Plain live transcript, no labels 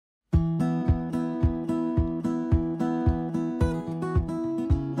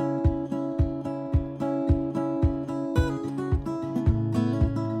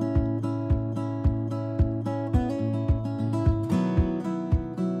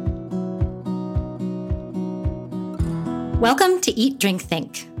Welcome to Eat, Drink,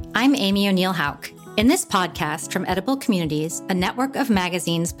 Think. I'm Amy O'Neill Hauk. In this podcast from Edible Communities, a network of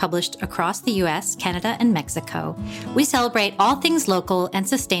magazines published across the U.S., Canada, and Mexico, we celebrate all things local and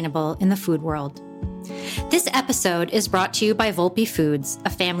sustainable in the food world. This episode is brought to you by Volpe Foods,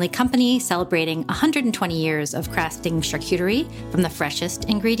 a family company celebrating 120 years of crafting charcuterie from the freshest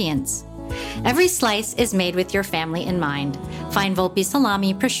ingredients. Every slice is made with your family in mind. Find Volpe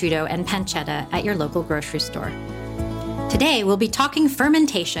salami, prosciutto, and pancetta at your local grocery store. Today, we'll be talking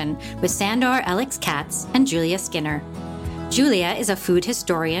fermentation with Sandor Alex Katz and Julia Skinner. Julia is a food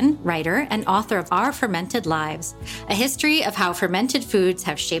historian, writer, and author of Our Fermented Lives, a history of how fermented foods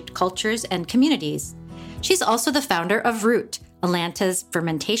have shaped cultures and communities. She's also the founder of Root, Atlanta's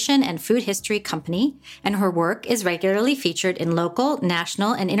fermentation and food history company, and her work is regularly featured in local,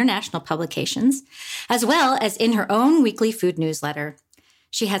 national, and international publications, as well as in her own weekly food newsletter.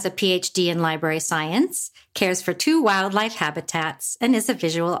 She has a PhD in library science, cares for 2 wildlife habitats, and is a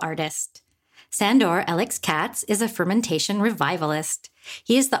visual artist. Sandor Alex Katz is a fermentation revivalist.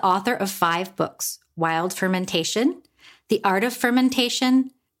 He is the author of 5 books: Wild Fermentation, The Art of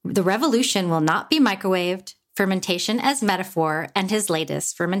Fermentation, The Revolution Will Not Be Microwaved, Fermentation as Metaphor, and his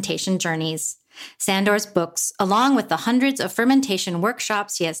latest, Fermentation Journeys. Sandor's books, along with the hundreds of fermentation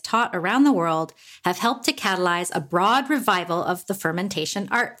workshops he has taught around the world, have helped to catalyze a broad revival of the fermentation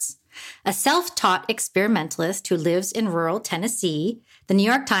arts. A self-taught experimentalist who lives in rural Tennessee, the New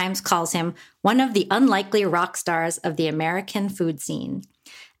York Times calls him one of the unlikely rock stars of the American food scene.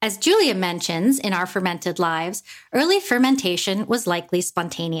 As Julia mentions in Our Fermented Lives, early fermentation was likely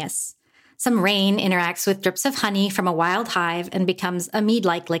spontaneous. Some rain interacts with drips of honey from a wild hive and becomes a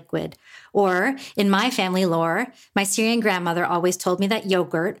mead-like liquid. Or, in my family lore, my Syrian grandmother always told me that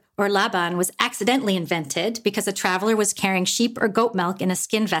yogurt, or laban, was accidentally invented because a traveler was carrying sheep or goat milk in a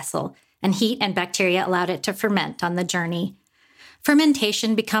skin vessel, and heat and bacteria allowed it to ferment on the journey.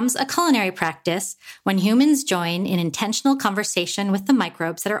 Fermentation becomes a culinary practice when humans join in intentional conversation with the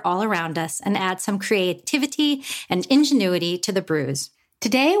microbes that are all around us and add some creativity and ingenuity to the brews.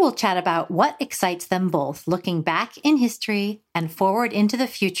 Today, we'll chat about what excites them both, looking back in history and forward into the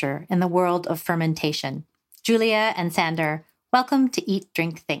future in the world of fermentation. Julia and Sandor, welcome to Eat,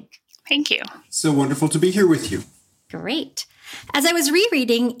 Drink, Think. Thank you. So wonderful to be here with you. Great. As I was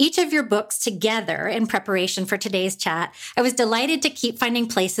rereading each of your books together in preparation for today's chat, I was delighted to keep finding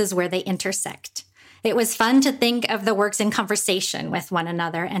places where they intersect. It was fun to think of the works in conversation with one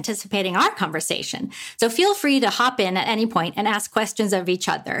another, anticipating our conversation. So feel free to hop in at any point and ask questions of each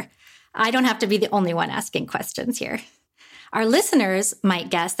other. I don't have to be the only one asking questions here. Our listeners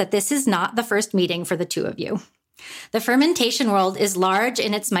might guess that this is not the first meeting for the two of you. The fermentation world is large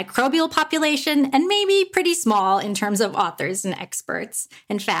in its microbial population and maybe pretty small in terms of authors and experts.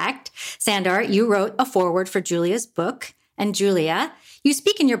 In fact, Sandor, you wrote a foreword for Julia's book. And Julia, you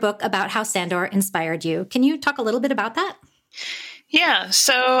speak in your book about how Sandor inspired you. Can you talk a little bit about that? Yeah,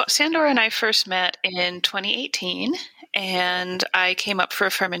 so Sandor and I first met in 2018, and I came up for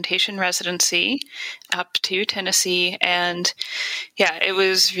a fermentation residency up to Tennessee. And yeah, it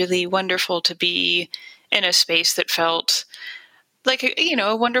was really wonderful to be in a space that felt like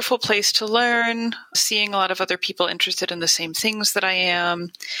a wonderful place to learn, seeing a lot of other people interested in the same things that I am.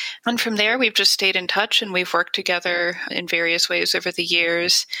 And from there, we've just stayed in touch and we've worked together in various ways over the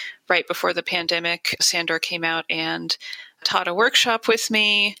years. Right before the pandemic, Sandor came out and taught a workshop with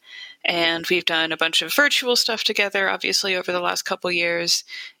me. And we've done a bunch of virtual stuff together, obviously, over the last couple years.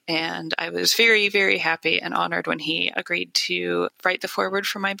 And I was very, very happy and honored when he agreed to write the foreword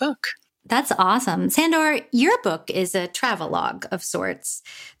for my book. That's awesome. Sandor, your book is a travelogue of sorts.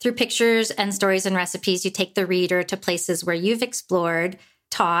 Through pictures and stories and recipes, you take the reader to places where you've explored,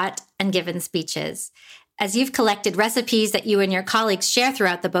 taught, and given speeches. As you've collected recipes that you and your colleagues share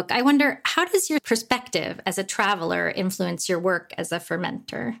throughout the book, I wonder, how does your perspective as a traveler influence your work as a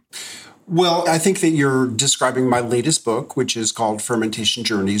fermenter? Well, I think that you're describing my latest book, which is called Fermentation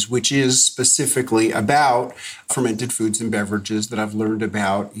Journeys, which is specifically about fermented foods and beverages that I've learned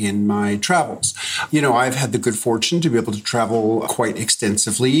about in my travels. I've had the good fortune to be able to travel quite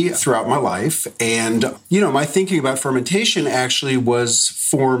extensively throughout my life. And, my thinking about fermentation actually was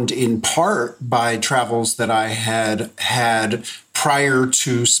formed in part by travels that I had prior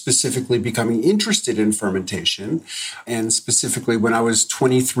to specifically becoming interested in fermentation. And specifically, when I was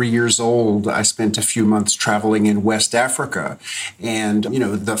 23 years old, I spent a few months traveling in West Africa. And,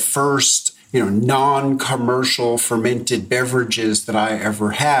 the first non-commercial fermented beverages that I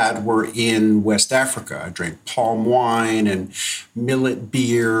ever had were in West Africa. I drank palm wine and millet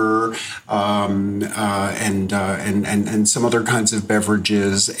beer, and some other kinds of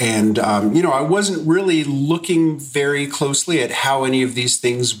beverages. And, I wasn't really looking very closely at how any of these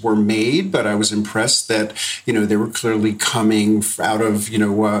things were made, but I was impressed that, they were clearly coming out of,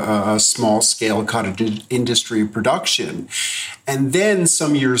 a small scale cottage industry production. And then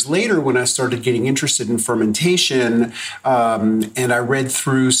some years later, when I started getting interested in fermentation, and I read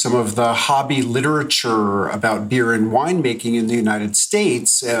through some of the hobby literature about beer and winemaking in the United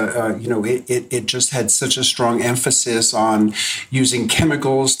States, it just had such a strong emphasis on using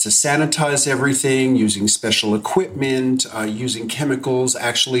chemicals to sanitize everything, using special equipment, using chemicals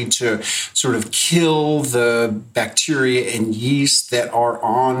actually to sort of kill the bacteria and yeast that are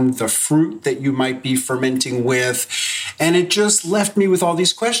on the fruit that you might be fermenting with. And it just left me with all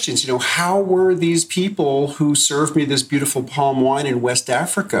these questions. How were these people who served me this beautiful palm wine in West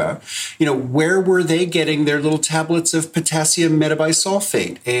Africa, where were they getting their little tablets of potassium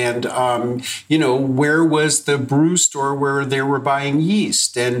metabisulfate? And, where was the brew store where they were buying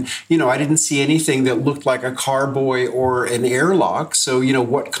yeast? And, I didn't see anything that looked like a carboy or an airlock. So,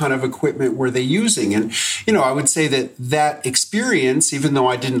 what kind of equipment were they using? And, I would say that experience, even though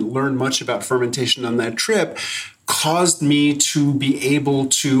I didn't learn much about fermentation on that trip, caused me to be able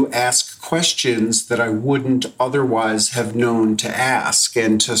to ask questions that I wouldn't otherwise have known to ask,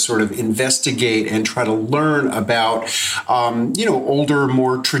 and to sort of investigate and try to learn about, older,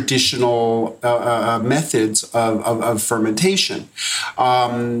 more traditional methods of fermentation.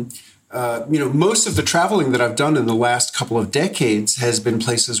 Most of the traveling that I've done in the last couple of decades has been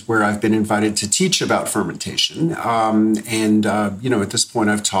places where I've been invited to teach about fermentation. At this point,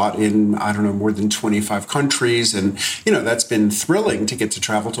 I've taught in, more than 25 countries. And, that's been thrilling to get to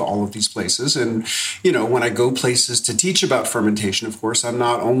travel to all of these places. And, when I go places to teach about fermentation, of course, I'm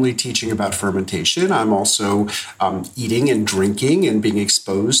not only teaching about fermentation, I'm also eating and drinking and being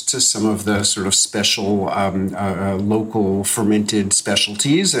exposed to some of the sort of special local fermented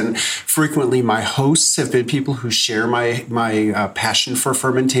specialties. And frequently, my hosts have been people who share my passion for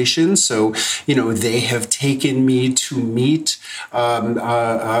fermentation. So, they have taken me to meet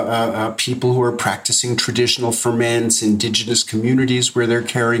people who are practicing traditional ferments, indigenous communities where they're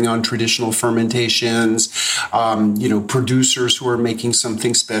carrying on traditional fermentations, producers who are making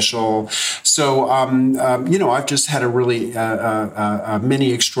something special. So, I've just had a really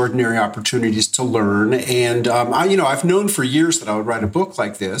many extraordinary opportunities to learn. And, I've known for years that I would write a book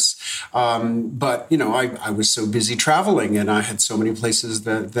like this. But, I was so busy traveling, and I had so many places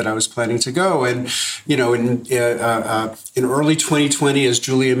that I was planning to go. And, in early 2020, as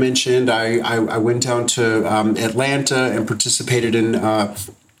Julia mentioned, I went down to Atlanta and participated in an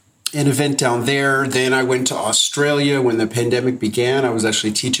event down there. Then I went to Australia when the pandemic began. I was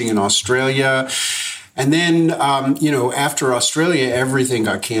actually teaching in Australia. And then, after Australia, everything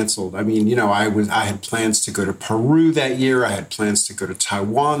got canceled. I had plans to go to Peru that year. I had plans to go to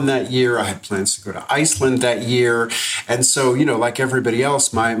Taiwan that year. I had plans to go to Iceland that year. And so, like everybody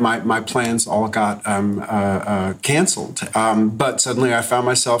else, my plans all got canceled. But suddenly I found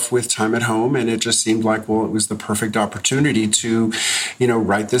myself with time at home, and it just seemed like, well, it was the perfect opportunity to,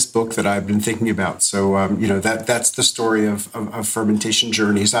 write this book that I've been thinking about. So, that's the story of fermentation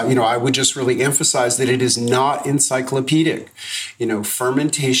journeys. I would just really emphasize that it is not encyclopedic.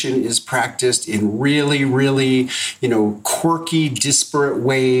 Fermentation is practiced in really, really, quirky, disparate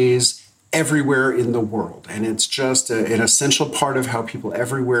ways everywhere in the world. And it's just an essential part of how people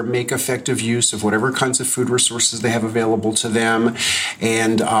everywhere make effective use of whatever kinds of food resources they have available to them.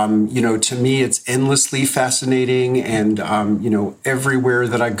 And, to me, it's endlessly fascinating. And, everywhere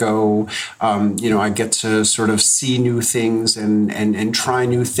that I go, I get to sort of see new things and try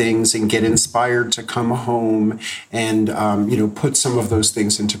new things and get inspired to come home and, put some of those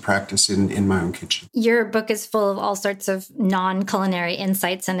things into practice in my own kitchen. Your book is full of all sorts of non-culinary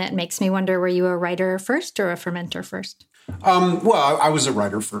insights, and it makes me wonder, were you a writer first or a fermenter first? Well, I was a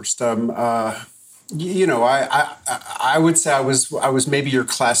writer first. I would say I was maybe your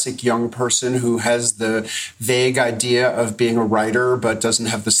classic young person who has the vague idea of being a writer, but doesn't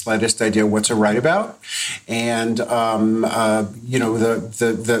have the slightest idea what to write about. And the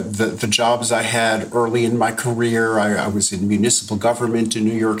jobs I had early in my career, I was in municipal government in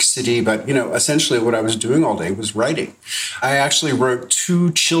New York City, but essentially what I was doing all day was writing. I actually wrote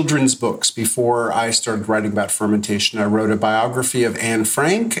 2 children's books before I started writing about fermentation. I wrote a biography of Anne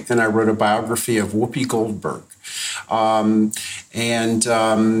Frank, and I wrote a biography of Whoopi Goldberg. And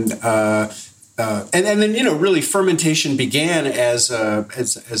then, really fermentation began as a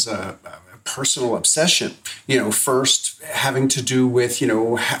personal obsession. First having to do with,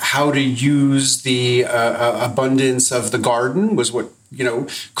 how to use the abundance of the garden was what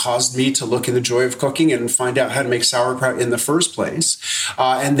caused me to look in the joy of cooking and find out how to make sauerkraut in the first place.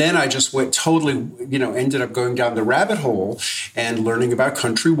 And then I just went totally, ended up going down the rabbit hole and learning about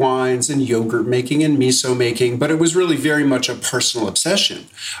country wines and yogurt making and miso making. But it was really very much a personal obsession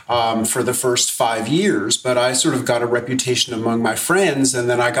for the first 5 years. But I sort of got a reputation among my friends. And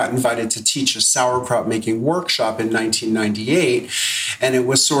then I got invited to teach a sauerkraut making workshop in 1998. And it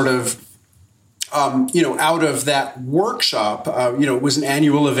was sort of out of that workshop, it was an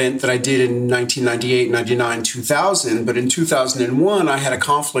annual event that I did in 1998, 99, 2000. But in 2001, I had a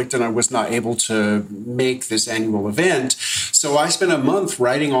conflict and I was not able to make this annual event. So I spent a month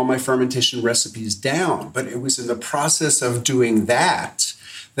writing all my fermentation recipes down. But it was in the process of doing that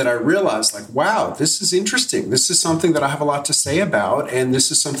I realized, wow, this is interesting. This is something that I have a lot to say about, and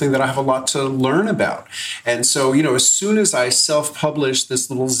this is something that I have a lot to learn about. And so, as soon as I self-published this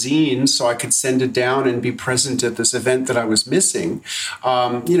little zine so I could send it down and be present at this event that I was missing,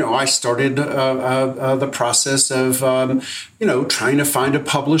 I started the process of, trying to find a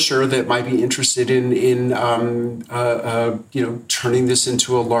publisher that might be interested in turning this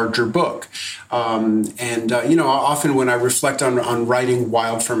into a larger book. Often when I reflect on writing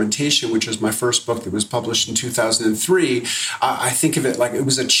Wild Fermentation, which was my first book that was published in 2003, I think of it like it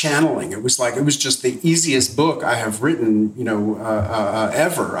was a channeling. It was just the easiest book I have written,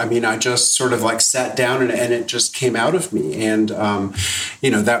 ever. I mean, I just sort of sat down and it just came out of me. And,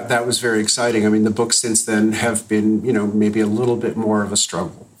 that was very exciting. I mean, the books since then have been, maybe a little bit more of a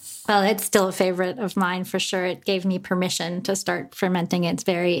struggle. Well, it's still a favorite of mine for sure. It gave me permission to start fermenting. It's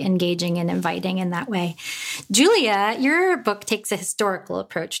very engaging and inviting in that way. Julia, your book takes a historical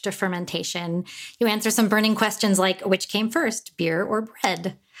approach to fermentation. You answer some burning questions like, which came first, beer or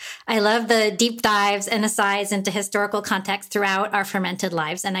bread? I love the deep dives and asides into historical context throughout our fermented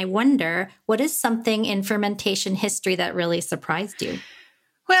lives. And I wonder, what is something in fermentation history that really surprised you?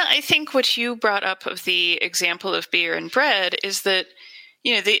 Well, I think what you brought up of the example of beer and bread is that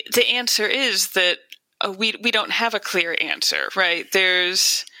the answer is that we don't have a clear answer, right?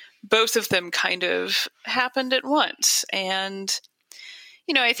 There's both of them kind of happened at once. And,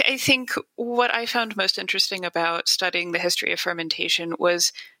 I think what I found most interesting about studying the history of fermentation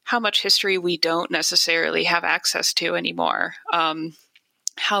was how much history we don't necessarily have access to anymore.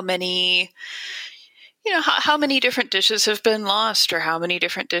 How many different dishes have been lost, or how many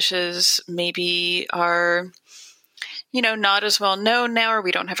different dishes maybe are not as well known now, or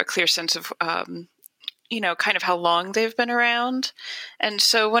we don't have a clear sense of, kind of how long they've been around. And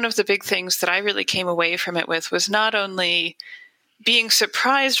so one of the big things that I really came away from it with was not only being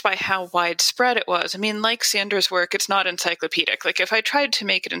surprised by how widespread it was. I mean, like Sandra's work, it's not encyclopedic. If I tried to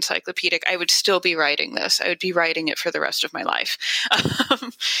make it encyclopedic, I would still be writing this. I would be writing it for the rest of my life.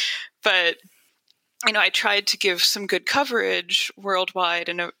 But I tried to give some good coverage worldwide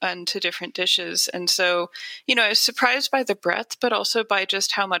and to different dishes. And so, I was surprised by the breadth, but also by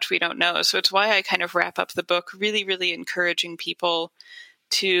just how much we don't know. So it's why I kind of wrap up the book really, really encouraging people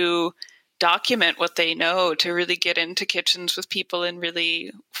to document what they know, to really get into kitchens with people and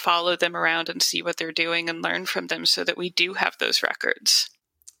really follow them around and see what they're doing and learn from them so that we do have those records.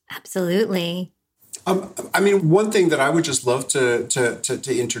 Absolutely. One thing that I would just love to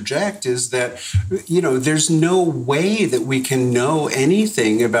interject is that, there's no way that we can know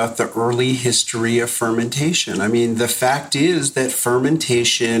anything about the early history of fermentation. I mean, the fact is that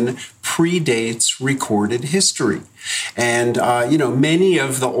fermentation predates recorded history. And, many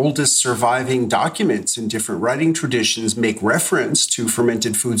of the oldest surviving documents in different writing traditions make reference to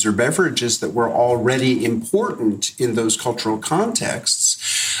fermented foods or beverages that were already important in those cultural contexts.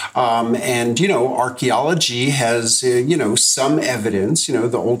 Archaeology has, some evidence.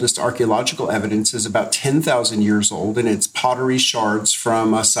 The oldest archaeological evidence is about 10,000 years old, and it's pottery shards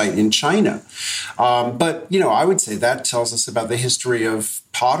from a site in China. But I would say that tells us about the history of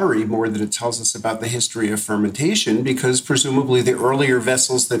pottery more than it tells us about the history of fermentation, because presumably the earlier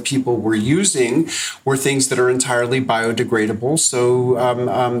vessels that people were using were things that are entirely biodegradable. So,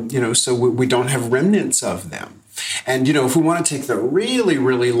 so we don't have remnants of them. And, if we want to take the really,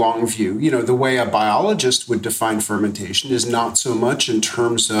 really long view, the way a biologist would define fermentation is not so much in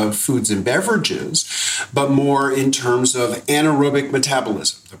terms of foods and beverages, but more in terms of anaerobic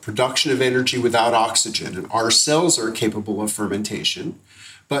metabolism, the production of energy without oxygen. And our cells are capable of fermentation.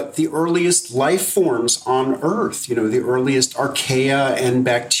 But the earliest life forms on Earth, the earliest archaea and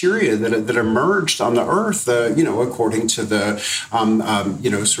bacteria that emerged on the Earth, according to the,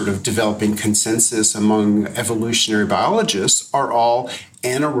 sort of developing consensus among evolutionary biologists, are all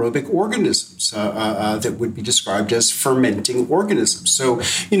anaerobic organisms that would be described as fermenting organisms. So,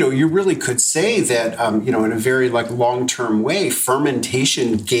 you really could say that, in a very long-term way,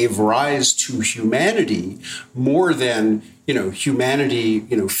 fermentation gave rise to humanity more than, humanity,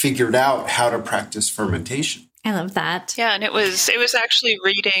 figured out how to practice fermentation. I love that. Yeah, and it was actually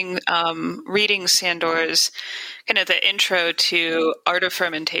reading Sandor's kind of the intro to Art of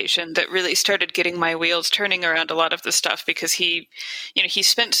Fermentation that really started getting my wheels turning around a lot of the stuff, because he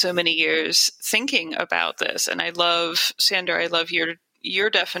spent so many years thinking about this. And I love, Sandor, I love your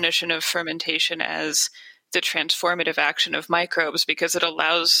definition of fermentation as the transformative action of microbes, because it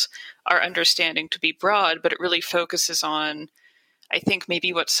allows our understanding to be broad, but it really focuses on, I think,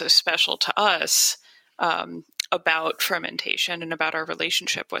 maybe what's so special to us about fermentation and about our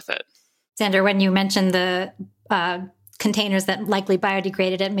relationship with it. Sandor, when you mentioned the containers that likely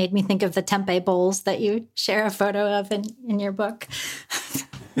biodegraded, it made me think of the tempeh bowls that you share a photo of in your book.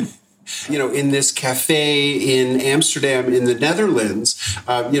 In this cafe in Amsterdam in the Netherlands,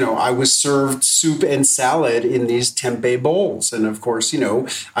 I was served soup and salad in these tempeh bowls. And of course,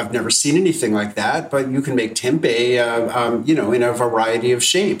 I've never seen anything like that, but you can make tempeh, in a variety of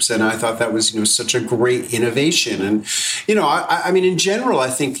shapes. And I thought that was, such a great innovation. And, I mean, in general, I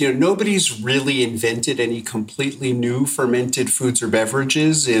think, nobody's really invented any completely new fermented foods or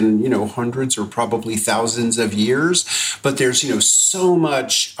beverages in, hundreds or probably thousands of years. But there's, so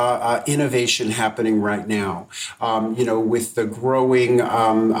much innovation happening right now, with the growing,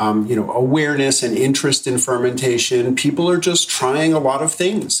 awareness and interest in fermentation. People are just trying a lot of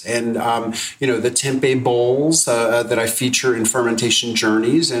things. And, the tempeh bowls that I feature in Fermentation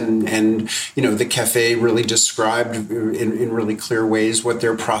Journeys and the cafe really described in really clear ways what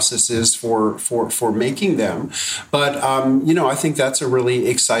their process is for making them. But, I think that's a really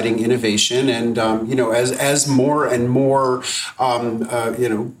exciting innovation. And, as more and more,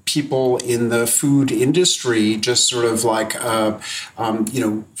 people in the food industry just sort of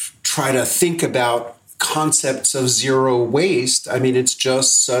try to think about concepts of zero waste. I mean, it's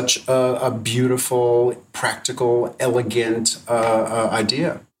just such a beautiful, practical, elegant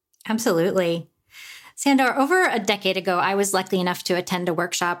idea. Absolutely. Sandor, over a decade ago, I was lucky enough to attend a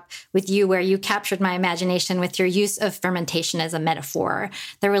workshop with you where you captured my imagination with your use of fermentation as a metaphor,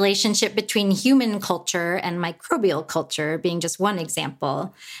 the relationship between human culture and microbial culture being just one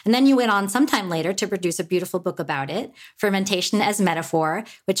example. And then you went on sometime later to produce a beautiful book about it, Fermentation as Metaphor,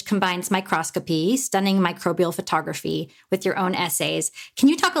 which combines microscopy, stunning microbial photography with your own essays. Can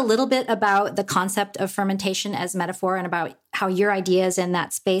you talk a little bit about the concept of fermentation as metaphor and about how your ideas in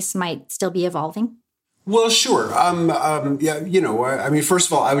that space might still be evolving? Well, sure. I mean, first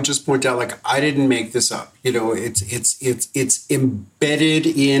of all, I would just point out, I didn't make this up. It's embedded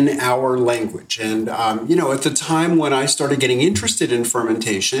in our language. And, at the time when I started getting interested in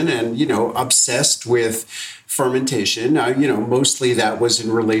fermentation and, obsessed with fermentation, mostly that was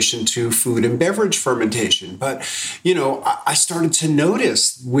in relation to food and beverage fermentation. But, I started to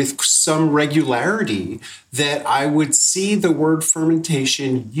notice with some regularity that I would see the word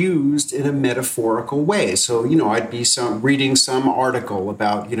fermentation used in a metaphorical way. So, I'd be reading some article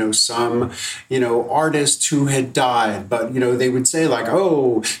about, some, artist who had died, but, they would say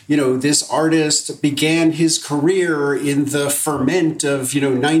this artist began his career in the ferment of,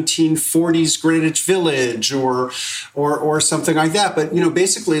 1940s Greenwich Village or something like that. But,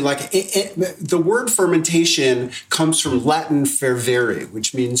 basically the word fermentation comes from Latin fervere,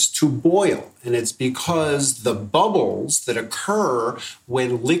 which means to boil. And it's because the bubbles that occur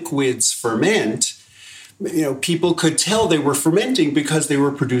when liquids ferment, people could tell they were fermenting because they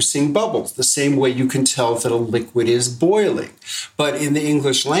were producing bubbles, the same way you can tell that a liquid is boiling. But in the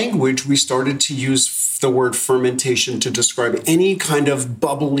English language, we started to use the word fermentation to describe any kind of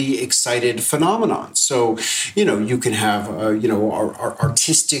bubbly, excited phenomenon. So, you can have,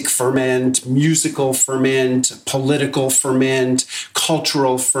 artistic ferment, musical ferment, political ferment,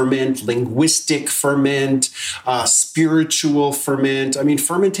 cultural ferment, linguistic ferment, spiritual ferment. I mean,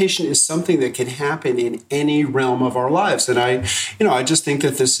 fermentation is something that can happen in any realm of our lives. And I just think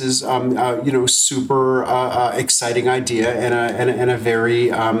that this is, super exciting idea and a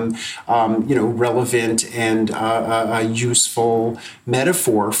very, relevant and a useful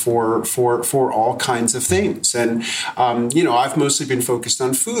metaphor for all kinds of things. And, I've mostly been focused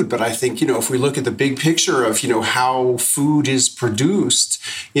on food, but I think, if we look at the big picture of, how food is produced,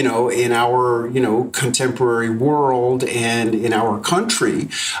 in our, contemporary world and in our country,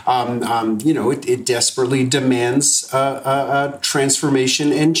 it desperately demands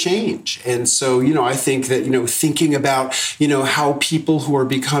transformation and change. And so, I think that, thinking about, how people who are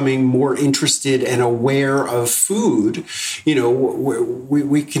becoming more interested and aware aware of food,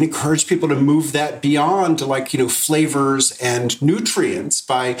 we can encourage people to move that beyond to flavors and nutrients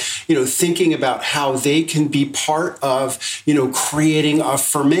by, thinking about how they can be part of, creating a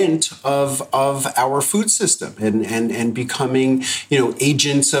ferment of our food system and becoming,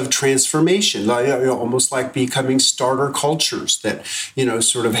 agents of transformation, almost like becoming starter cultures that,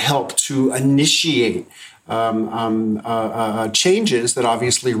 sort of help to initiate changes that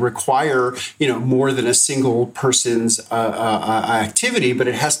obviously require, more than a single person's activity, but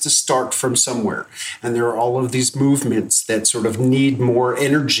it has to start from somewhere. And there are all of these movements that sort of need more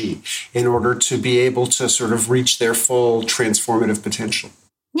energy in order to be able to sort of reach their full transformative potential.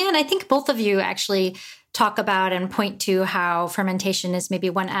 Yeah, and I think both of you actually talk about and point to how fermentation is maybe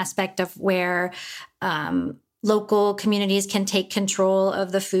one aspect of where local communities can take control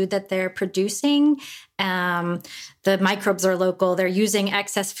of the food that they're producing. The microbes are local. They're using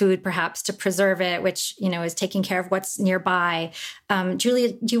excess food perhaps to preserve it, which, is taking care of what's nearby.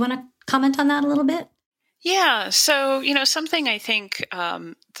 Julia, do you want to comment on that a little bit? Yeah. So, something I think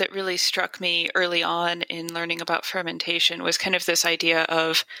that really struck me early on in learning about fermentation was kind of this idea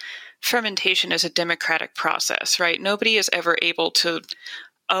of fermentation as a democratic process, right? Nobody is ever able to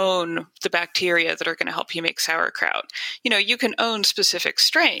own the bacteria that are going to help you make sauerkraut. You can own specific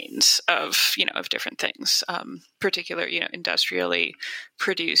strains of different things, particular, industrially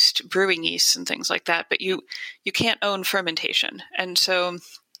produced brewing yeasts and things like that, but you can't own fermentation. And so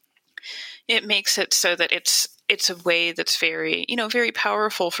it makes it so that it's a way that's very, very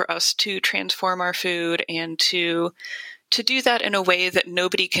powerful for us to transform our food and to do that in a way that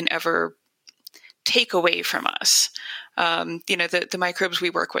nobody can ever take away from us. The microbes we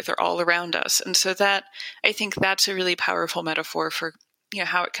work with are all around us. And so that, I think that's a really powerful metaphor for,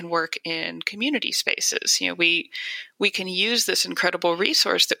 how it can work in community spaces. We can use this incredible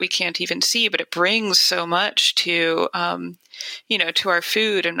resource that we can't even see, but it brings so much to, to our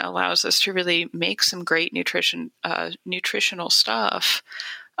food and allows us to really make some great nutritional stuff.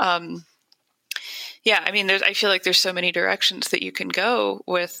 I feel like there's so many directions that you can go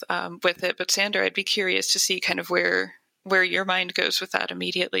with it. But Sandor, I'd be curious to see kind of where your mind goes with that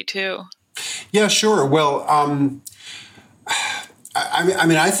immediately too. Yeah, sure. Well,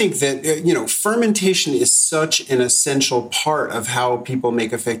 I think that, fermentation is such an essential part of how people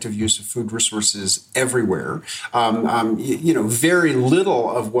make effective use of food resources everywhere. Very little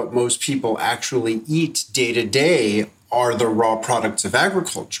of what most people actually eat day to day are the raw products of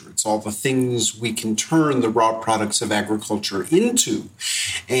agriculture. It's all the things we can turn the raw products of agriculture into.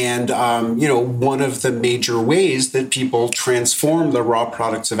 And, one of the major ways that people transform the raw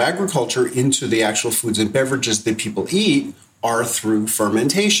products of agriculture into the actual foods and beverages that people eat are through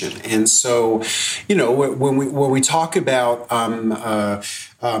fermentation. And so, when we talk about,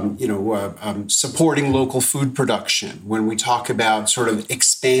 supporting local food production, when we talk about sort of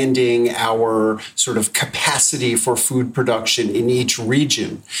expanding our sort of capacity for food production in each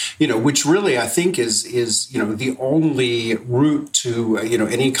region, which really I think is the only route to,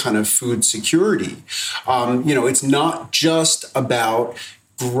 any kind of food security. It's not just about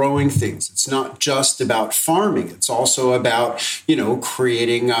growing things. It's not just about farming. It's also about,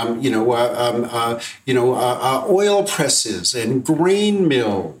 creating, oil presses and grain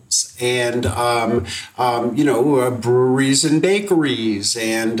mills and, breweries and bakeries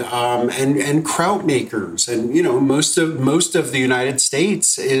and kraut makers. And, most of the United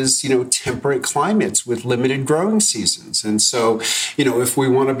States is, temperate climates with limited growing seasons. And so, if we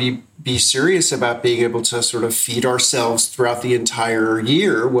want to be serious about being able to sort of feed ourselves throughout the entire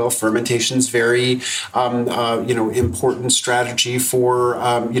year, well, fermentation is very, important strategy for,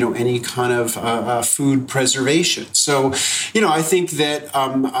 any kind of food preservation. So, I think that,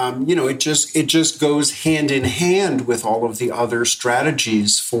 it just goes hand in hand with all of the other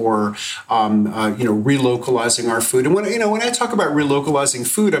strategies for, relocalizing our food. And when I talk about relocalizing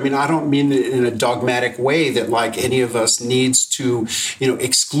food, I don't mean it in a dogmatic way that like any of us needs to,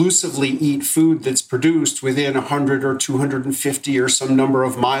 exclusively eat food that's produced within 100 or 250 or some number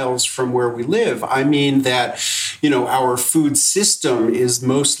of miles from where we live. I mean that, our food system is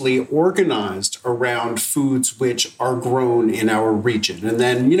mostly organized around foods which are grown in our region. And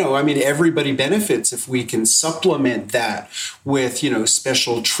then, everybody benefits if we can supplement that with,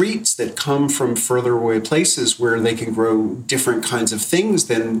 special treats that come from further away places where they can grow different kinds of things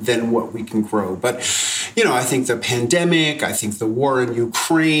than what we can grow. But, I think the pandemic, I think the war in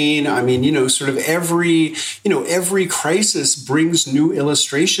Ukraine, sort of every crisis brings new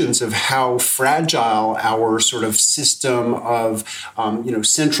illustrations of how fragile our sort of of system of,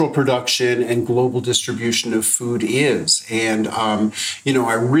 central production and global distribution of food is. And,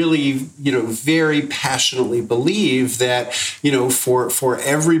 I really, very passionately believe that, for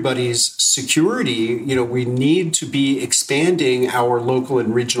everybody's security, we need to be expanding our local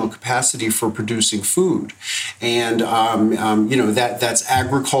and regional capacity for producing food. And, that's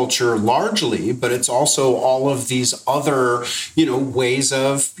agriculture largely, but it's also all of these other, ways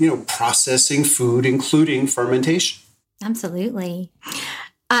of, processing food, including fermentation. Absolutely.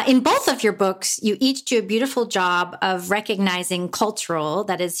 In both of your books, you each do a beautiful job of recognizing cultural,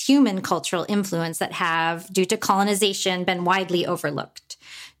 that is human cultural influence that have, due to colonization, been widely overlooked.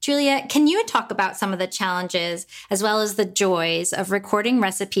 Julia, can you talk about some of the challenges as well as the joys of recording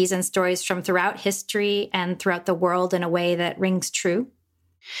recipes and stories from throughout history and throughout the world in a way that rings true?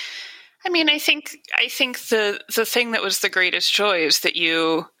 I mean, I think the thing that was the greatest joy is that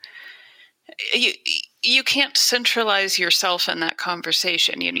you can't centralize yourself in that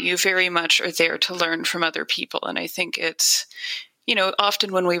conversation. You very much are there to learn from other people. And I think it's,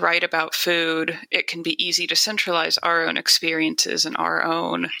 often when we write about food, it can be easy to centralize our own experiences and our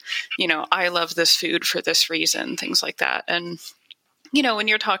own, I love this food for this reason, things like that. And, when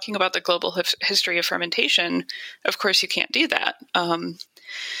you're talking about the global history of fermentation, of course you can't do that.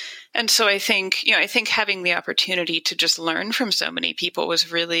 And so I think having the opportunity to just learn from so many people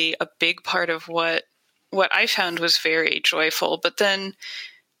was really a big part of what I found was very joyful. But then,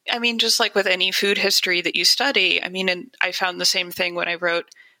 I mean, just like with any food history that you study, I mean, and I found the same thing when I wrote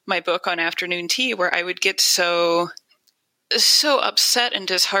my book on afternoon tea, where I would get so upset and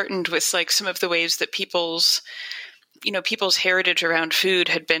disheartened with like some of the ways that people's heritage around food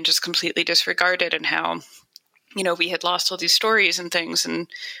had been just completely disregarded, and how we had lost all these stories and things, and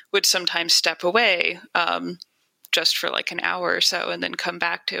would sometimes step away just for like an hour or so and then come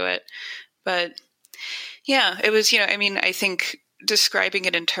back to it. But yeah, it was, I think describing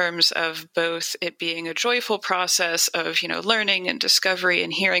it in terms of both it being a joyful process of, learning and discovery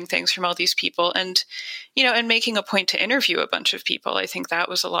and hearing things from all these people, and, and making a point to interview a bunch of people. I think that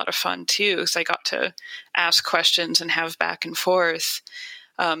was a lot of fun too, because I got to ask questions and have back and forth.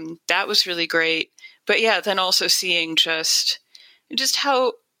 That was really great. But yeah, then also seeing just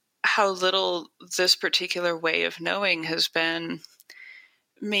how little this particular way of knowing has been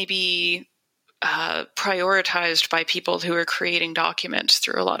maybe prioritized by people who are creating documents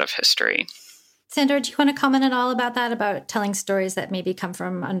through a lot of history. Sandor, do you want to comment at all about that, about telling stories that maybe come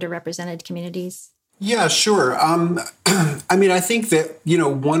from underrepresented communities? Yeah, sure. I think that,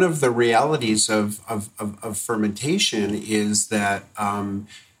 one of the realities of fermentation is that, a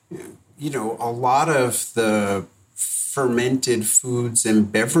lot of the fermented foods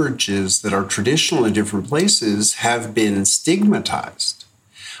and beverages that are traditional in different places have been stigmatized.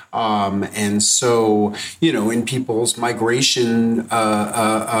 And so, in people's migration,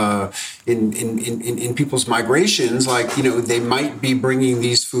 in people's migrations, like, they might be bringing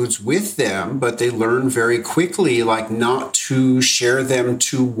these foods with them, but they learn very quickly, like, not to share them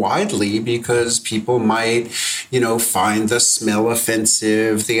too widely because people might, find the smell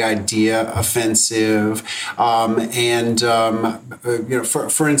offensive, the idea offensive. For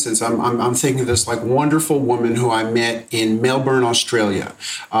instance, I'm thinking of this like wonderful woman who I met in Melbourne, Australia.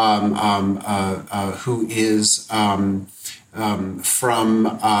 Who is from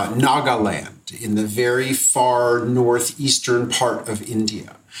Nagaland in the very far northeastern part of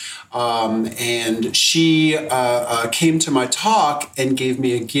India. And she came to my talk and gave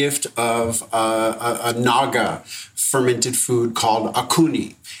me a gift of a Naga fermented food called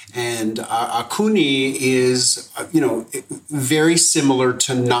akuni. And akuni is, very similar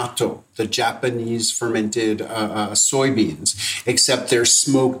to natto, the Japanese fermented soybeans, except they're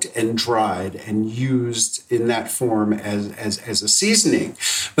smoked and dried and used in that form as a seasoning.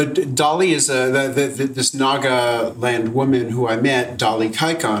 But Dali is this Nagaland woman who I met, Dali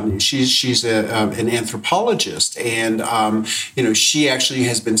Kaikan. She's an anthropologist, and she actually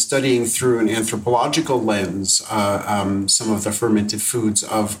has been studying through an anthropological lens some of the fermented foods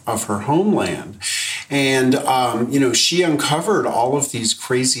of her homeland. And, she uncovered all of these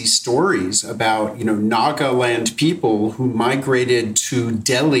crazy stories about, Nagaland people who migrated to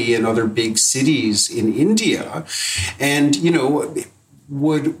Delhi and other big cities in India and,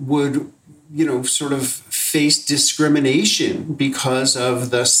 would sort of faced discrimination because of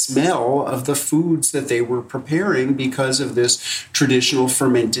the smell of the foods that they were preparing because of this traditional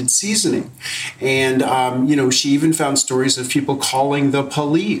fermented seasoning. And, she even found stories of people calling the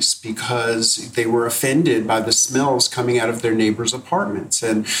police because they were offended by the smells coming out of their neighbors' apartments.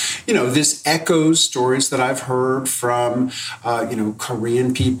 And, this echoes stories that I've heard from,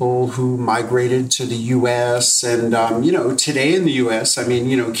 Korean people who migrated to the U.S. And, today in the U.S.,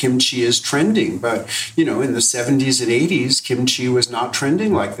 kimchi is trending. But, in the 70s and 80s, kimchi was not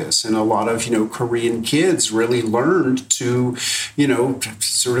trending like this. And a lot of, Korean kids really learned to,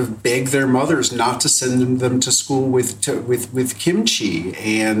 sort of beg their mothers not to send them to school with kimchi.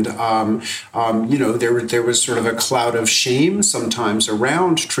 And, there was sort of a cloud of shame sometimes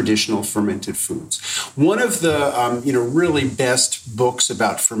around traditional fermented foods. One of the, really best books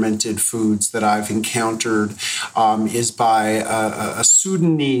about fermented foods that I've encountered is by a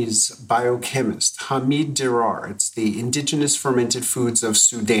Sudanese biochemist, Hamid Dirar. It's the Indigenous Fermented Foods of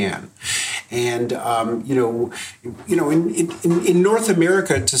Sudan. And, in North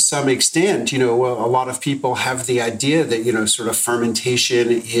America, to some extent, a lot of people have the idea that, sort of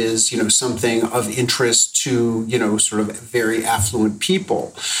fermentation is, something of interest to, sort of very affluent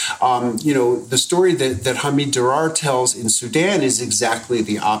people. The story that Hamid Dirar tells in Sudan is exactly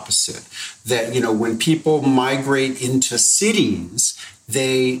the opposite. That, when people migrate into cities,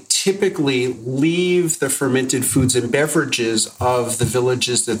 they typically leave the fermented foods and beverages of the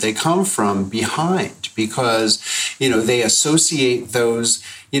villages that they come from behind because, they associate those,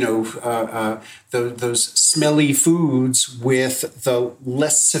 those smelly foods with the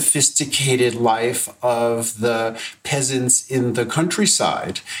less sophisticated life of the peasants in the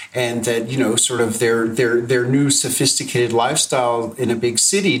countryside, and that sort of their new sophisticated lifestyle in a big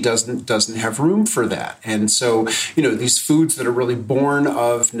city doesn't have room for that. And so these foods that are really born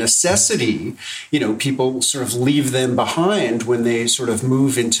of necessity, people sort of leave them behind when they sort of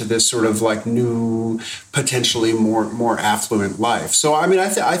move into this sort of like new, potentially more affluent life. So I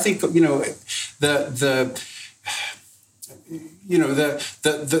think the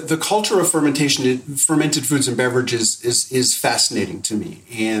culture of fermented foods and beverages is fascinating to me.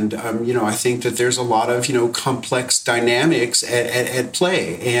 And, I think that there's a lot of, complex dynamics at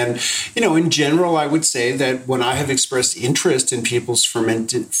play. And, in general, I would say that when I have expressed interest in people's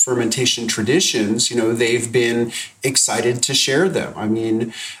fermentation traditions, they've been excited to share them. I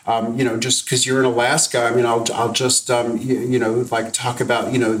mean, just because you're in Alaska, I'll just, talk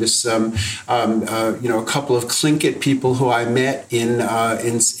about, this, a couple of Tlingit people who I met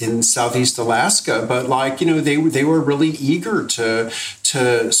in Southeast Alaska, but they were really eager to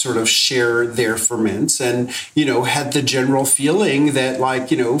sort of share their ferments, and had the general feeling that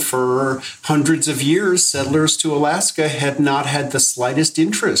for hundreds of years settlers to Alaska had not had the slightest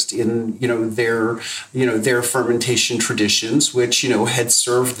interest in their fermentation traditions, which had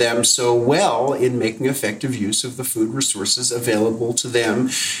served them so well in making effective use of the food resources available to them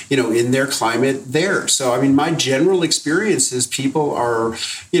in their climate there. So my general experience is people are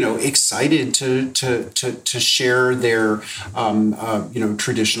excited to share their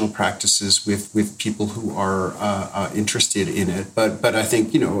traditional practices with people who are interested in it. But I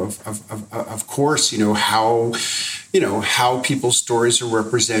think of course how people's stories are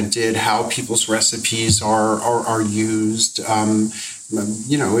represented, how people's recipes are used,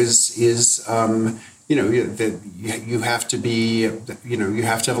 that you have to be, you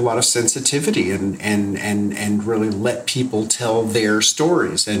have to have a lot of sensitivity and really let people tell their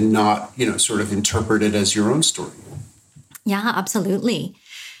stories and not, sort of interpret it as your own story. Yeah, absolutely.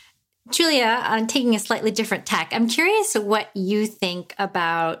 Julia, taking a slightly different tack, I'm curious what you think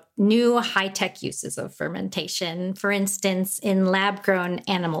about new high-tech uses of fermentation, for instance, in lab-grown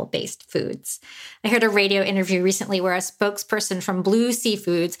animal-based foods. I heard a radio interview recently where a spokesperson from Blue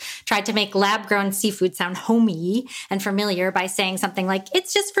Seafoods tried to make lab-grown seafood sound homey and familiar by saying something like,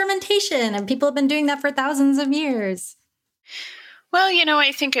 it's just fermentation, and people have been doing that for thousands of years. Well,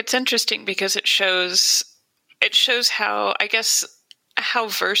 I think it's interesting because it shows how, I guess, how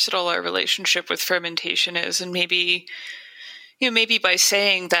versatile our relationship with fermentation is, and maybe by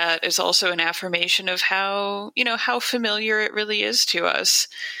saying that is also an affirmation of how familiar it really is to us.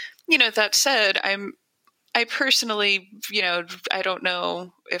 That said, I personally, I don't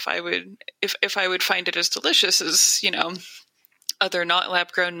know if I would find it as delicious as, other not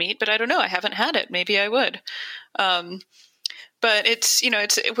lab grown meat, but I don't know. I haven't had it. Maybe I would. But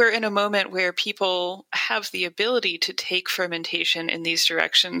we're in a moment where people have the ability to take fermentation in these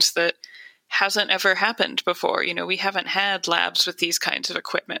directions that hasn't ever happened before. We haven't had labs with these kinds of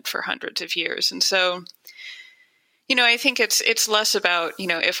equipment for hundreds of years. And so, I think it's less about,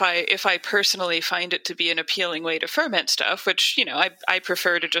 if I personally find it to be an appealing way to ferment stuff, which, I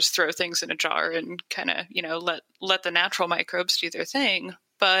prefer to just throw things in a jar and kind of, let the natural microbes do their thing.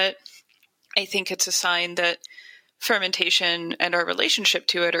 But I think it's a sign that fermentation and our relationship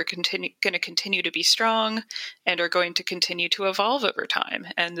to it are going to continue to be strong and are going to continue to evolve over time.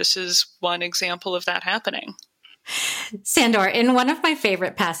 And this is one example of that happening. Sandor, in one of my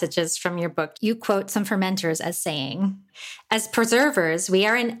favorite passages from your book, you quote some fermenters as saying, "As preservers, we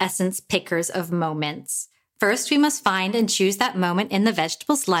are in essence pickers of moments. First, we must find and choose that moment in the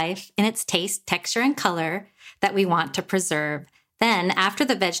vegetable's life, in its taste, texture, and color that we want to preserve. Then, after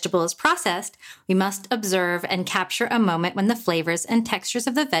the vegetable is processed, we must observe and capture a moment when the flavors and textures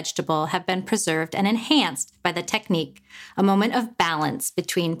of the vegetable have been preserved and enhanced by the technique, a moment of balance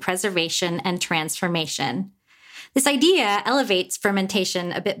between preservation and transformation." This idea elevates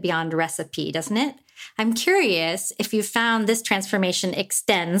fermentation a bit beyond recipe, doesn't it? I'm curious if you found this transformation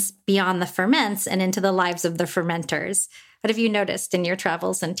extends beyond the ferments and into the lives of the fermenters. What have you noticed in your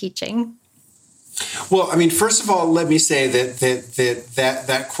travels and teaching? Well, I mean, first of all, let me say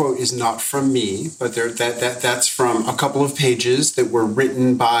that quote is not from me, but that's from a couple of pages that were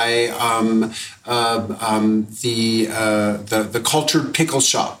written by the Cultured Pickle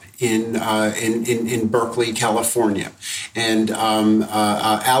Shop in Berkeley, California, and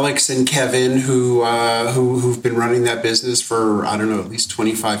Alex and Kevin, who've been running that business for at least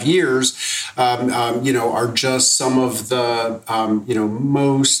 25 years, are just some of the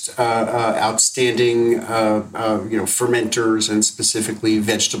most outstanding fermenters, and specifically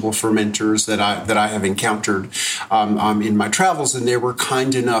vegetable fermenters that I have encountered in my travels, and they were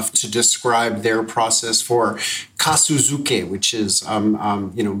kind enough to describe their process for kasuzuke, which is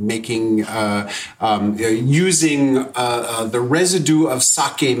making using the residue of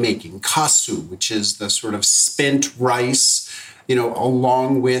sake making, kasu, which is the sort of spent rice,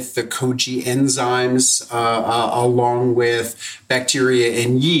 along with the koji enzymes, along with bacteria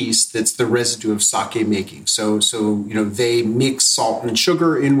and yeast, that's the residue of sake making. So they mix salt and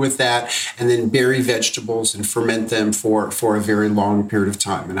sugar in with that, and then bury vegetables and ferment them for a very long period of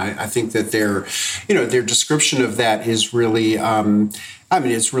time. And I think that their description of that is really,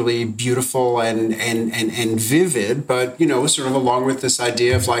 it's really beautiful and vivid, but, sort of along with this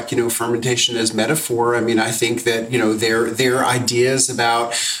idea of fermentation as metaphor. I think that, their ideas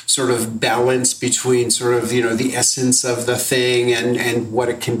about sort of balance between sort of, the essence of the thing and what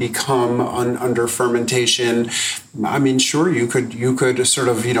it can become under fermentation. Sure, you could sort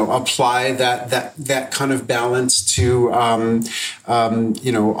of, apply that kind of balance to,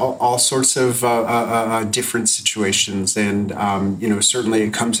 all sorts of different situations. And, certainly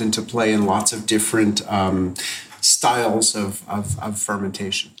it comes into play in lots of different styles of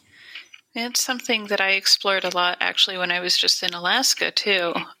fermentation. It's something that I explored a lot, actually, when I was just in Alaska,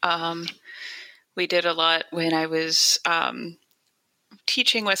 too. We did a lot when I was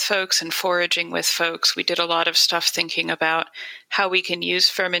teaching with folks and foraging with folks. We did a lot of stuff thinking about how we can use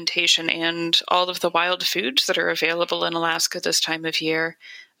fermentation and all of the wild foods that are available in Alaska this time of year,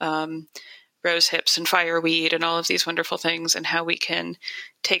 rose hips and fireweed and all of these wonderful things, and how we can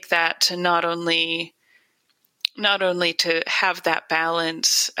take that to not only to have that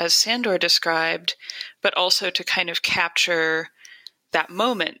balance, as Sandor described, but also to kind of capture that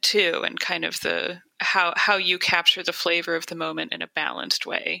moment too, and kind of how you capture the flavor of the moment in a balanced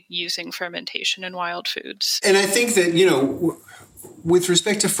way using fermentation and wild foods. And I think that, with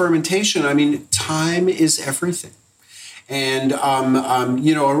respect to fermentation, time is everything. And,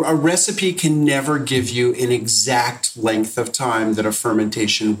 a recipe can never give you an exact length of time that a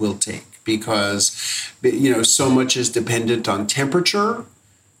fermentation will take, because, so much is dependent on temperature,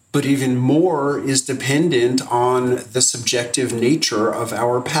 but even more is dependent on the subjective nature of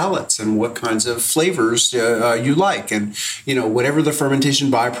our palates and what kinds of flavors you like. And, whatever the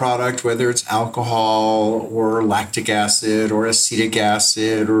fermentation byproduct, whether it's alcohol or lactic acid or acetic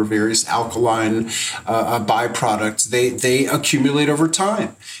acid or various alkaline byproducts, they accumulate over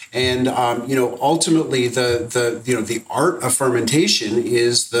time. And, ultimately the art of fermentation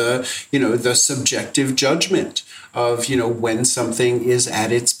is the subjective judgment of, when something is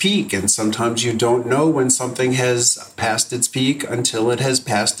at its peak. And sometimes you don't know when something has passed its peak until it has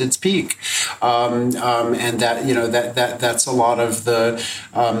passed its peak. And that's a lot of the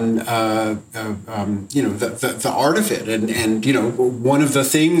art of it. And, one of the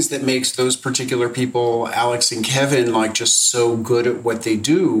things that makes those particular people, Alex and Kevin, just so good at what they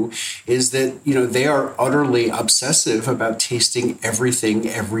do is that, they are utterly obsessive about tasting everything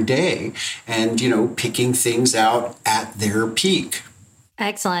every day and, picking things out at their peak.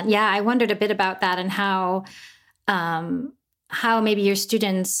 Excellent. Yeah, I wondered a bit about that and how how maybe your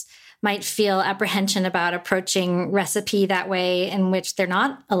students might feel apprehension about approaching recipe that way, in which they're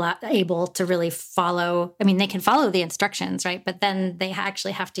not able to really follow. I mean, they can follow the instructions, right? But then they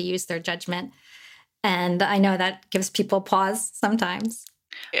actually have to use their judgment. And I know that gives people pause sometimes.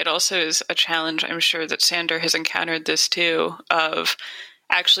 It also is a challenge, I'm sure that Sandor has encountered this too, of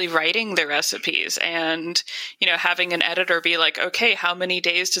actually writing the recipes and, having an editor be like, okay, how many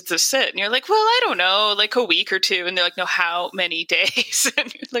days does this sit? And you're like, well, I don't know, like a week or two. And they're like, no, how many days?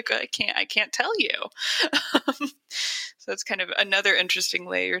 And you're like, I can't tell you. So it's kind of another interesting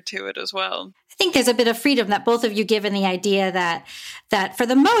layer to it as well. I think there's a bit of freedom that both of you give in the idea that for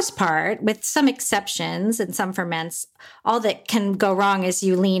the most part, with some exceptions and some ferments, all that can go wrong is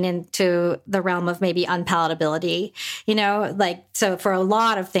you lean into the realm of maybe unpalatability, so for a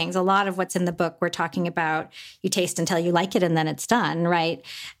lot of things, a lot of what's in the book, we're talking about you taste until you like it and then it's done, right?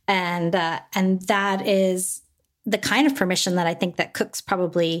 And that is the kind of permission that I think that cooks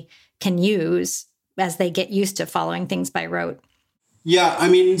probably can use as they get used to following things by rote. Yeah, I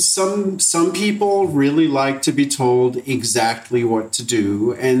mean, some people really like to be told exactly what to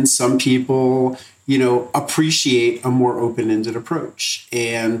do, and some people, appreciate a more open-ended approach.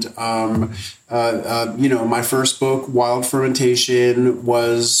 And my first book, Wild Fermentation,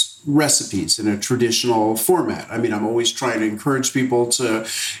 was recipes in a traditional format. I mean, I'm always trying to encourage people to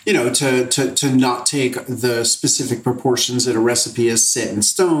not take the specific proportions in a recipe as set in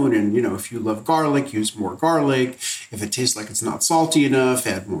stone. And, if you love garlic, use more garlic. If it tastes like it's not salty enough,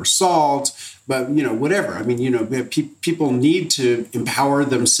 add more salt. But, whatever. I mean, people need to empower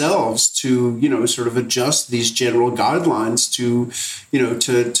themselves to, sort of adjust these general guidelines to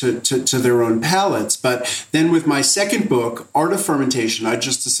their own palates. But then with my second book, Art of Fermentation, I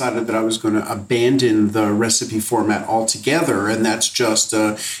just decided that I was going to abandon the recipe format altogether. And that's just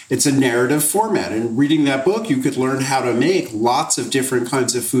it's a narrative format. And reading that book, you could learn how to make lots of different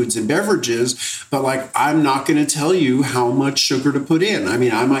kinds of foods and beverages. But I'm not going to tell you how much sugar to put in. I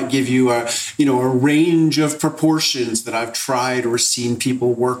mean, I might give you a range of proportions that I've tried or seen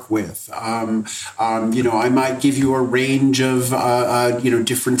people work with. I might give you a range of,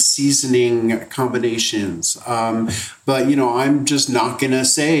 different seasoning combinations. But, I'm just not going to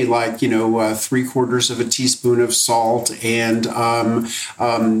say 3/4 of a teaspoon of salt and, a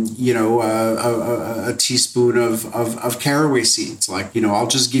teaspoon of caraway seeds. I'll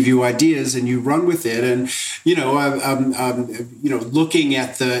just give you ideas and you run with it. And, looking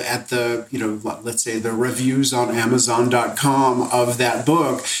at the let's say the reviews on Amazon.com of that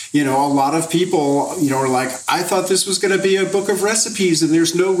book, a lot of people, are like, I thought this was going to be a book of recipes and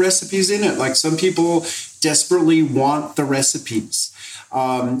there's no recipes in it. Like some people desperately want the recipes.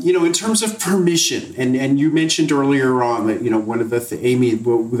 In terms of permission, and you mentioned earlier on that, one of the Amy,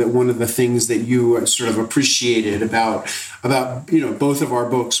 that one of the things that you sort of appreciated about both of our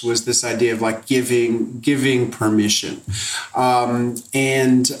books was this idea of giving permission.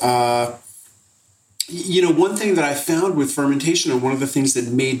 One thing that I found with fermentation, and one of the things that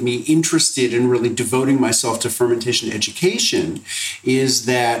made me interested in really devoting myself to fermentation education, is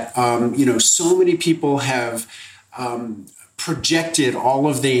that, so many people have projected all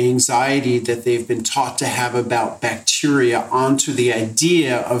of the anxiety that they've been taught to have about bacteria onto the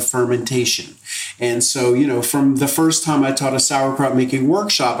idea of fermentation. And so, from the first time I taught a sauerkraut making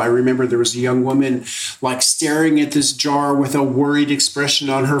workshop, I remember there was a young woman staring at this jar with a worried expression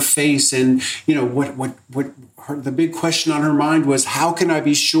on her face. And, the big question on her mind was, how can I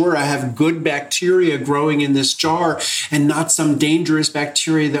be sure I have good bacteria growing in this jar and not some dangerous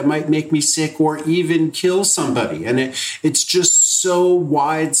bacteria that might make me sick or even kill somebody? And it's just so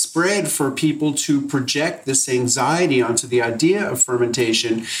widespread for people to project this anxiety onto the idea of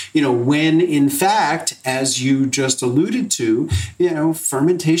fermentation, when in fact, as you just alluded to,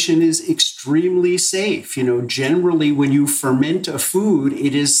 fermentation is extremely safe. Generally, when you ferment a food,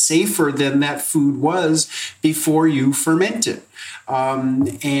 it is safer than that food was before you ferment it.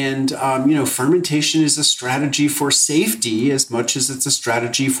 Fermentation is a strategy for safety as much as it's a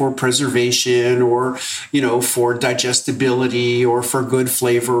strategy for preservation or, for digestibility or for good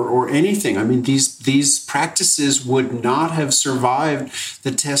flavor or anything. I mean, these practices would not have survived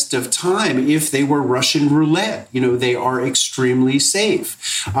the test of time if they were Russian roulette. They are extremely safe.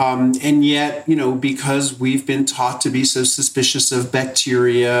 And yet, because we've been taught to be so suspicious of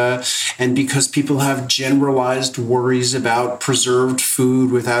bacteria and because people have generalized worries about preserved food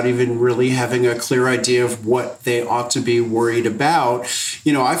without even really having a clear idea of what they ought to be worried about.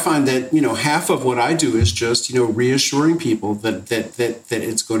 I find that, half of what I do is just, reassuring people that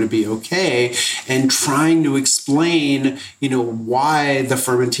it's going to be okay, and trying to explain, why the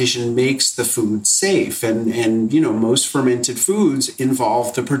fermentation makes the food safe. And most fermented foods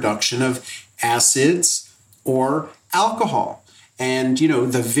involve the production of acids or alcohol. And,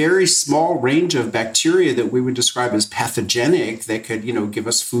 the very small range of bacteria that we would describe as pathogenic that could, give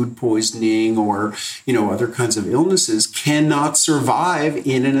us food poisoning or, other kinds of illnesses cannot survive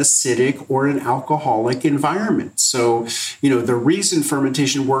in an acidic or an alcoholic environment. So, the reason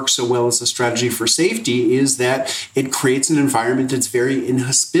fermentation works so well as a strategy for safety is that it creates an environment that's very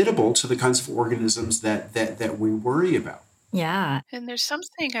inhospitable to the kinds of organisms that we worry about. Yeah. And there's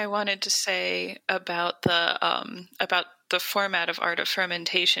something I wanted to say about the format of Art of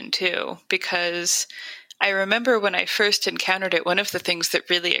Fermentation too, because I remember when I first encountered it, one of the things that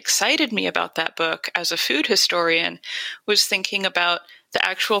really excited me about that book as a food historian was thinking about the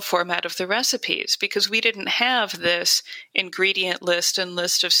actual format of the recipes, because we didn't have this ingredient list and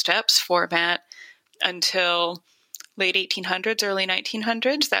list of steps format until late 1800s, early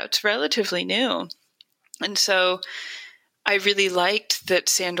 1900s. That's relatively new. And so I really liked that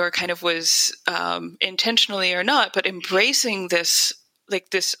Sandor kind of was intentionally or not, but embracing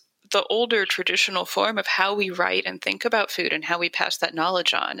the older traditional form of how we write and think about food and how we pass that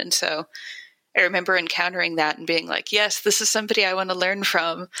knowledge on. And so I remember encountering that and being like, yes, this is somebody I want to learn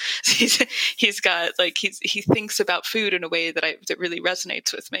from. He thinks about food in a way that really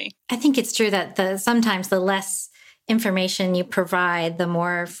resonates with me. I think it's true that sometimes the less information you provide, the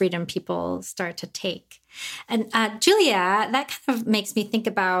more freedom people start to take. And Julia, that kind of makes me think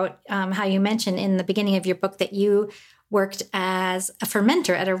about how you mentioned in the beginning of your book that you worked as a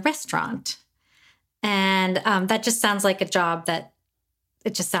fermenter at a restaurant. And that just sounds like a job that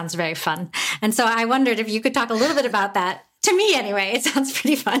it just sounds very fun. And so I wondered if you could talk a little bit about that. To me, anyway, it sounds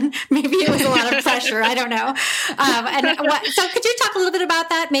pretty fun. Maybe it was a lot of pressure. I don't know. So could you talk a little bit about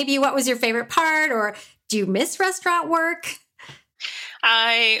that? Maybe what was your favorite part, or do you miss restaurant work?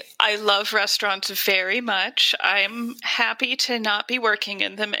 I love restaurants very much. I'm happy to not be working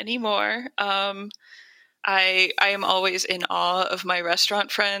in them anymore. I am always in awe of my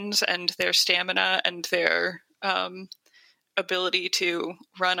restaurant friends and their stamina and their ability to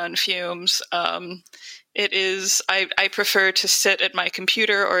run on fumes. I prefer to sit at my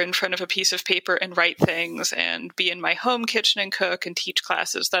computer or in front of a piece of paper and write things and be in my home kitchen and cook and teach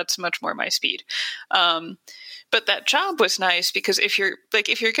classes. That's much more my speed. But that job was nice because if you're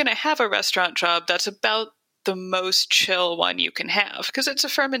going to have a restaurant job, that's about the most chill one you can have, because it's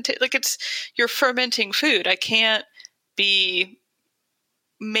you're fermenting food. I can't be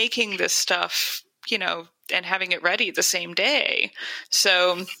making this stuff, and having it ready the same day.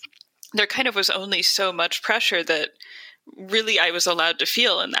 So there kind of was only so much pressure that really I was allowed to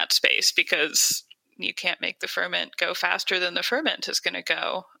feel in that space, because you can't make the ferment go faster than the ferment is going to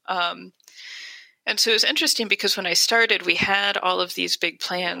go. And so it was interesting because when I started, we had all of these big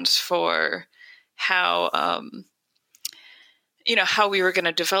plans for how we were going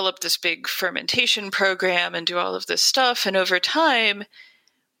to develop this big fermentation program and do all of this stuff. And over time,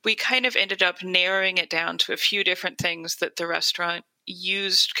 we kind of ended up narrowing it down to a few different things that the restaurant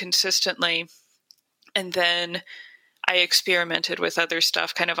used consistently. And then I experimented with other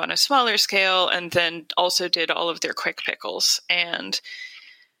stuff kind of on a smaller scale, and then also did all of their quick pickles. And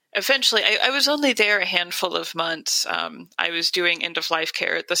eventually, I was only there a handful of months. I was doing end-of-life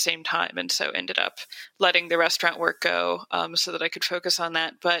care at the same time, and so ended up letting the restaurant work go so that I could focus on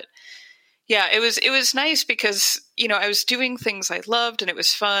that. But yeah, it was nice because, I was doing things I loved, and it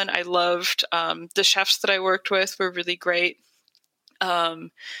was fun. I loved the chefs that I worked with were really great.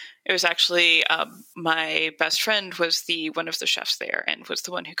 It was actually my best friend was one of the chefs there and was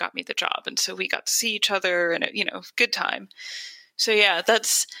the one who got me the job. And so we got to see each other and, good time. So yeah,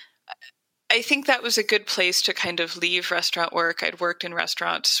 I think that was a good place to kind of leave restaurant work. I'd worked in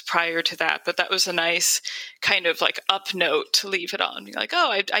restaurants prior to that, but that was a nice kind of up note to leave it on. You're like,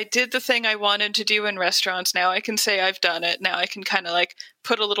 oh, I did the thing I wanted to do in restaurants. Now I can say I've done it. Now I can kind of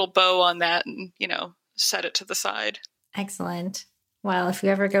put a little bow on that and, set it to the side. Excellent. Well, if you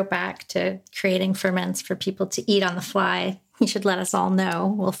ever go back to creating ferments for people to eat on the fly, you should let us all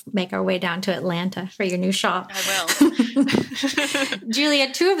know. We'll make our way down to Atlanta for your new shop. I will.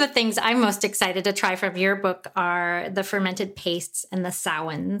 Julia, two of the things I'm most excited to try from your book are the fermented pastes and the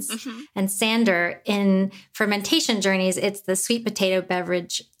sowens. Mm-hmm. And Sandor, in Fermentation Journeys, it's the sweet potato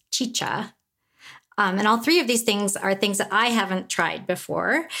beverage chicha. And all three of these things are things that I haven't tried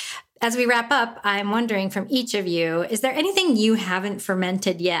before. As we wrap up, I'm wondering from each of you, is there anything you haven't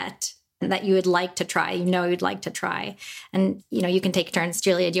fermented yet that you would like to try, you'd like to try? And, you can take turns.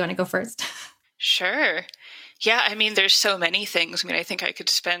 Julia, do you want to go first? Sure. Yeah, I mean, there's so many things. I mean, I think I could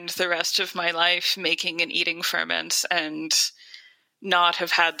spend the rest of my life making and eating ferments and not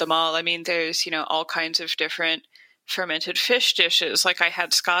have had them all. I mean, there's, all kinds of different fermented fish dishes. Like I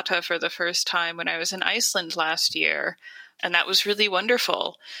had skata for the first time when I was in Iceland last year, and that was really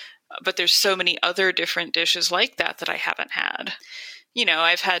wonderful. But there's so many other different dishes like that I haven't had.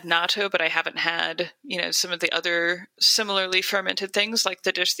 I've had natto, but I haven't had, some of the other similarly fermented things like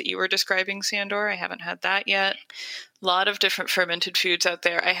the dish that you were describing, Sandor. I haven't had that yet. A lot of different fermented foods out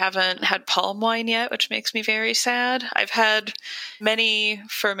there. I haven't had palm wine yet, which makes me very sad. I've had many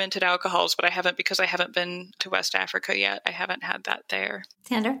fermented alcohols, but I haven't because I haven't been to West Africa yet. I haven't had that there.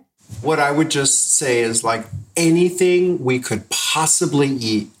 Sandor? What I would just say is like anything we could possibly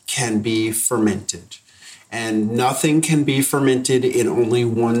eat can be fermented. And nothing can be fermented in only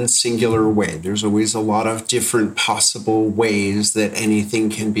one singular way. There's always a lot of different possible ways that anything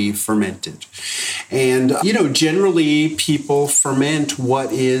can be fermented. And, generally people ferment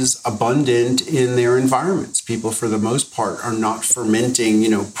what is abundant in their environments. People, for the most part, are not fermenting,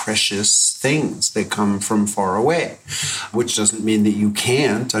 precious things that come from far away, which doesn't mean that you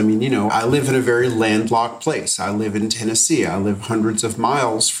can't. I mean, I live in a very landlocked place. I live in Tennessee. I live hundreds of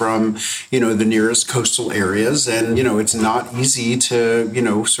miles from, the nearest coastal areas. And, it's not easy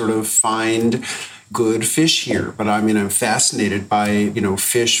to, sort of find good fish here. But I'm fascinated by,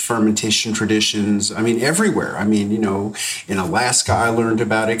 fish fermentation traditions. Everywhere. In Alaska, I learned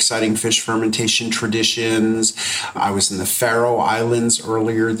about exciting fish fermentation traditions. I was in the Faroe Islands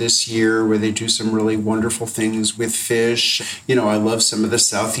earlier this year where they do some really wonderful things with fish. I love some of the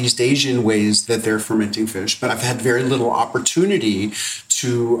Southeast Asian ways that they're fermenting fish, but I've had very little opportunity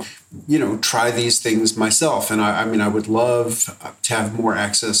to try these things myself. And I would love to have more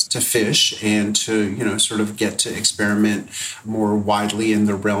access to fish and to, sort of get to experiment more widely in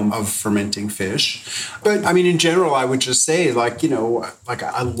the realm of fermenting fish. But in general, I would just say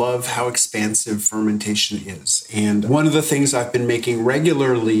I love how expansive fermentation is. And one of the things I've been making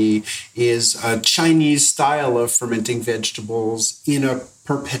regularly is a Chinese style of fermenting vegetables in a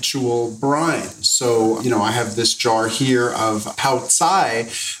perpetual brine. So, I have this jar here of pao tsai,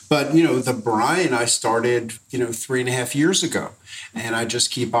 but, the brine I started, 3.5 years ago. And I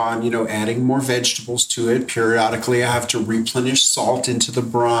just keep on, adding more vegetables to it. Periodically, I have to replenish salt into the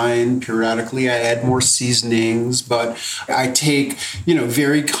brine. Periodically, I add more seasonings. But I take,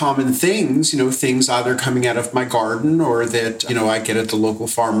 very common things, things either coming out of my garden or that, I get at the local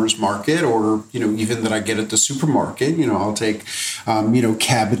farmer's market or, even that I get at the supermarket. I'll take,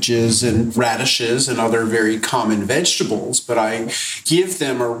 cabbages and radishes and other very common vegetables. But I give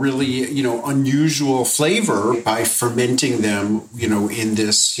them a really, unusual flavor by fermenting them, in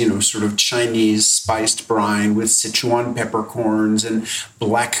this, sort of Chinese spiced brine with Sichuan peppercorns and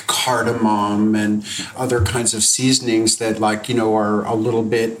black cardamom and other kinds of seasonings that are a little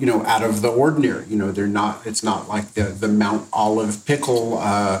bit, out of the ordinary. It's not like the Mount Olive pickle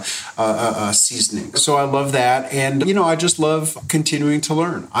seasoning. So I love that. And, I just love continuing to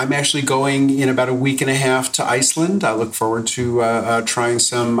learn. I'm actually going in about a week and a half to Iceland. I look forward to trying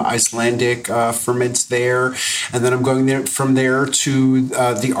some Icelandic ferments there. And then I'm going from there to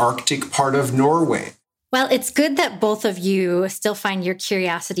the Arctic part of Norway. Well, it's good that both of you still find your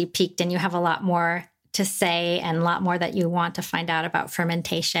curiosity piqued and you have a lot more to say and a lot more that you want to find out about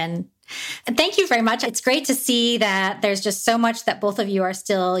fermentation. And thank you very much. It's great to see that there's just so much that both of you are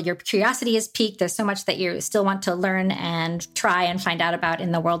still, your curiosity is piqued. There's so much that you still want to learn and try and find out about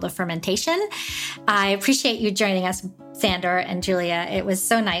in the world of fermentation. I appreciate you joining us, Sandor and Julia. It was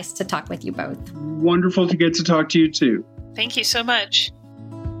so nice to talk with you both. Wonderful to get to talk to you too. Thank you so much.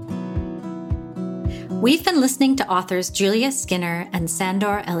 We've been listening to authors Julia Skinner and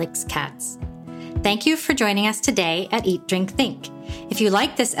Sandor Elix-Katz. Thank you for joining us today at Eat, Drink, Think. If you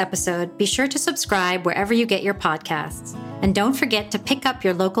like this episode, be sure to subscribe wherever you get your podcasts. And don't forget to pick up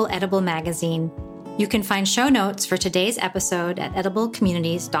your local edible magazine. You can find show notes for today's episode at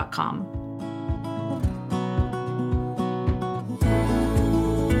ediblecommunities.com.